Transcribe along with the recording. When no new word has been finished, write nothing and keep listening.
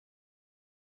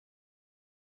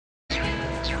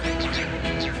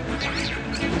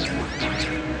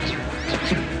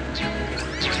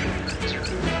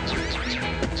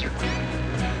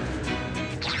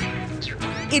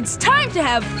It's time to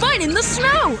have fun in the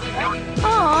snow!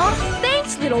 Aw,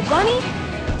 thanks, little bunny.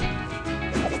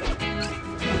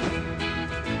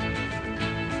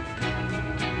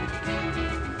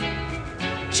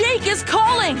 Jake is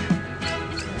calling!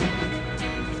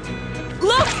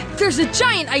 Look! There's a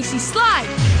giant icy slide!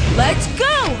 Let's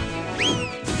go!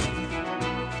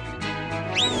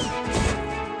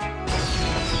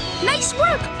 Nice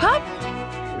work, pup.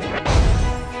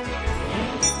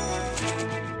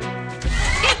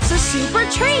 It's a super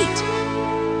treat!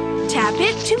 Tap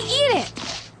it to eat it!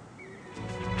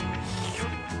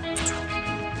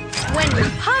 When your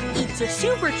pup eats a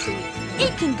super treat,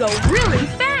 it can go really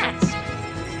fast!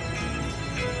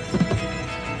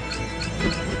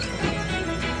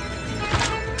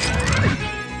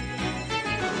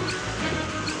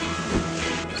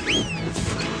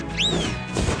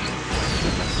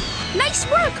 Nice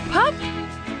work, pup.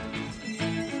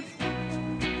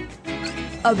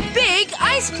 A big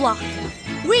ice block!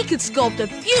 We could sculpt a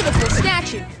beautiful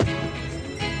statue!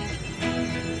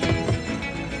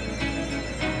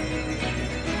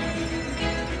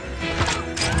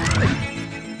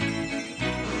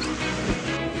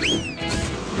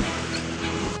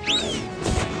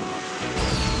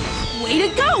 Way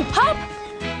to go, pup.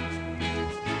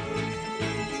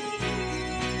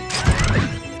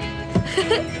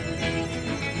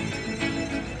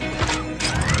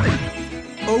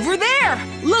 Over there!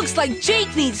 Looks like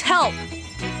Jake needs help!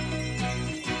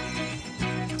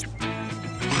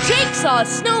 Jake saw a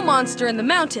snow monster in the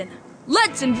mountain.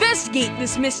 Let's investigate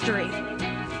this mystery.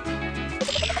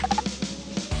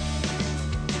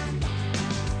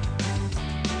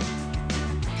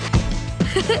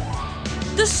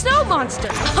 The snow monster!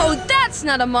 Oh, that's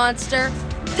not a monster!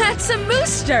 That's a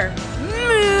mooster!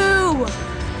 Moo!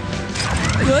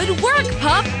 Good work,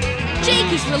 pup! Jake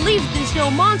has relieved the snow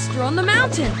monster on the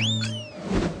mountain.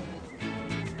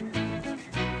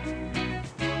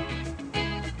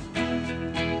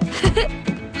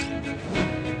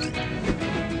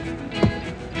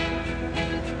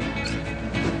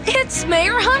 It's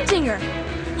Mayor Huntinger.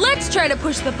 Let's try to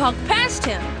push the puck past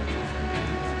him.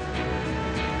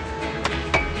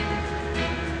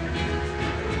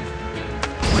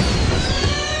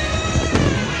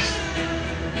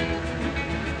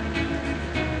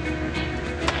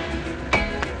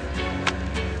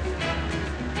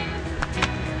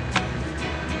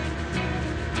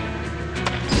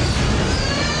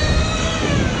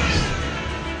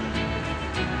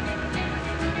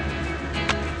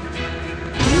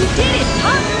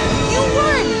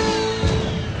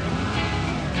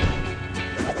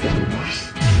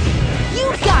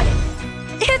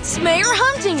 Mayor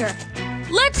Huntinger.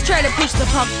 Let's try to push the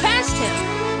puck past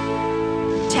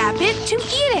him. Tap it to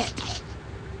eat it.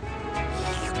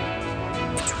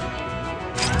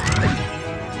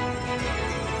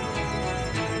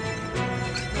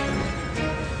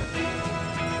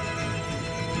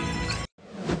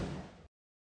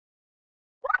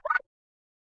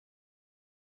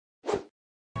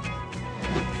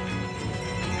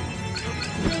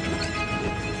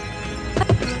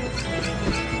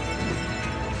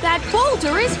 That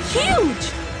boulder is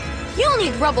huge! You'll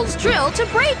need Rubble's drill to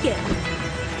break it.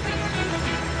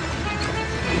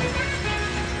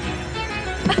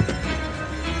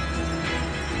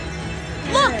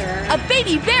 Look! A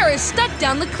baby bear is stuck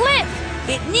down the cliff.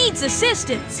 It needs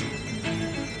assistance.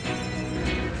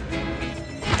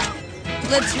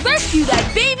 Let's rescue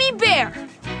that baby bear!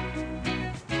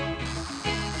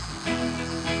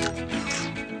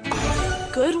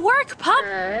 Good work, pup!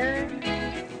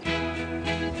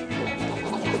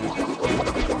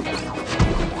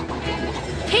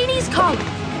 Katie's calling.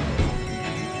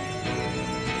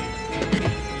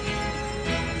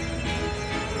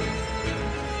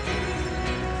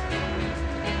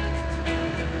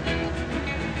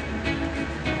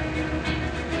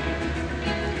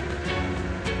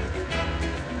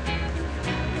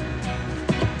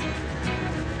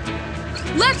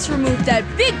 Let's remove that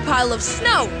big pile of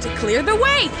snow to clear the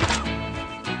way.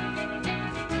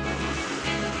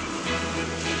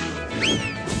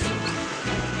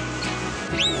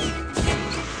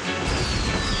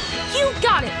 You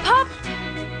got it, pup!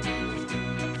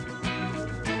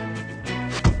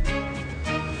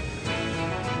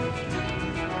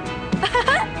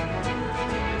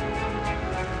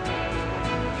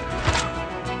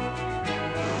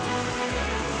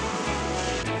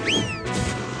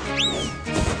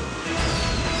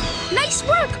 Nice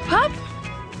work, pup!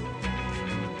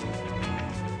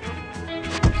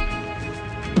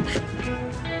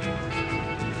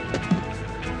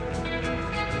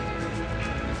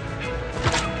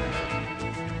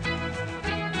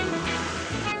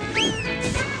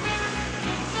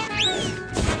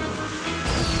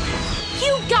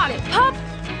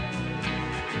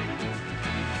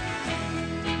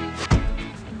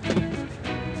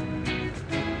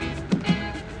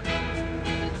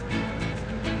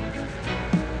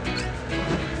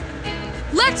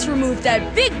 move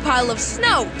that big pile of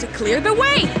snow to clear the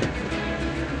way.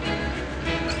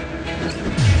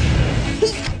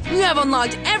 You have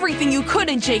unlocked everything you could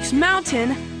in Jake's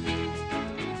mountain.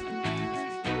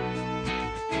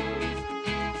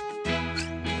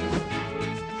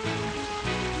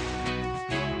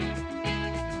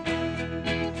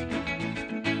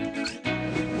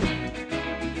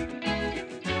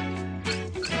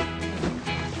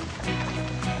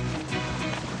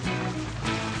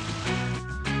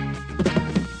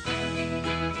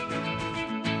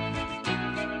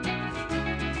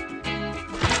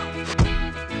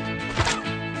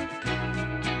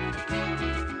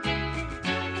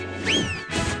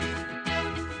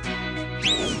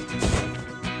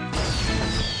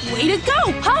 Way to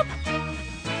go, pup!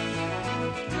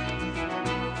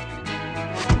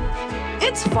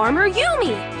 It's Farmer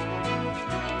Yumi!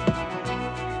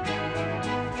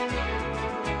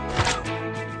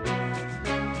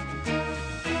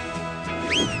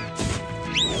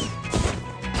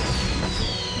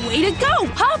 Way to go,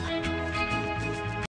 pup!